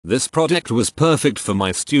This product was perfect for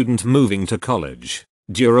my student moving to college.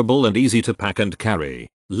 Durable and easy to pack and carry.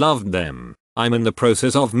 Loved them. I'm in the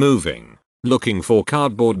process of moving. Looking for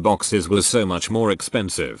cardboard boxes was so much more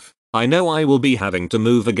expensive. I know I will be having to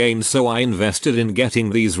move again, so I invested in getting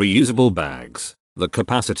these reusable bags. The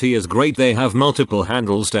capacity is great. They have multiple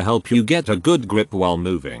handles to help you get a good grip while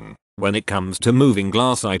moving. When it comes to moving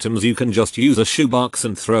glass items, you can just use a shoebox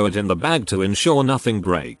and throw it in the bag to ensure nothing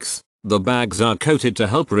breaks. The bags are coated to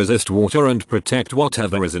help resist water and protect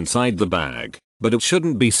whatever is inside the bag, but it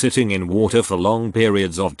shouldn't be sitting in water for long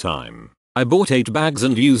periods of time. I bought 8 bags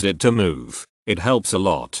and used it to move. It helps a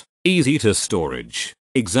lot. Easy to storage.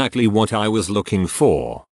 Exactly what I was looking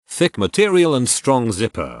for. Thick material and strong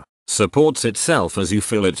zipper. Supports itself as you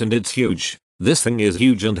fill it, and it's huge. This thing is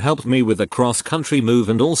huge and helped me with a cross-country move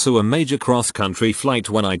and also a major cross-country flight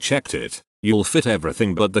when I checked it. You'll fit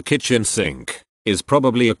everything but the kitchen sink. Is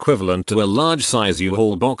probably equivalent to a large size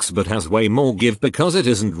U-Haul box, but has way more give because it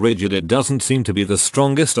isn't rigid. It doesn't seem to be the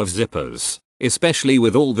strongest of zippers, especially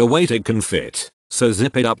with all the weight it can fit, so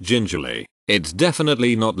zip it up gingerly. It's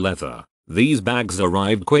definitely not leather. These bags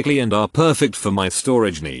arrived quickly and are perfect for my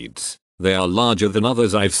storage needs. They are larger than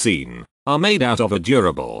others I've seen, are made out of a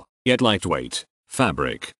durable, yet lightweight,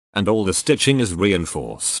 fabric, and all the stitching is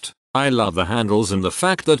reinforced. I love the handles and the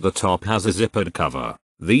fact that the top has a zippered cover.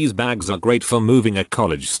 These bags are great for moving a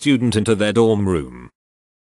college student into their dorm room.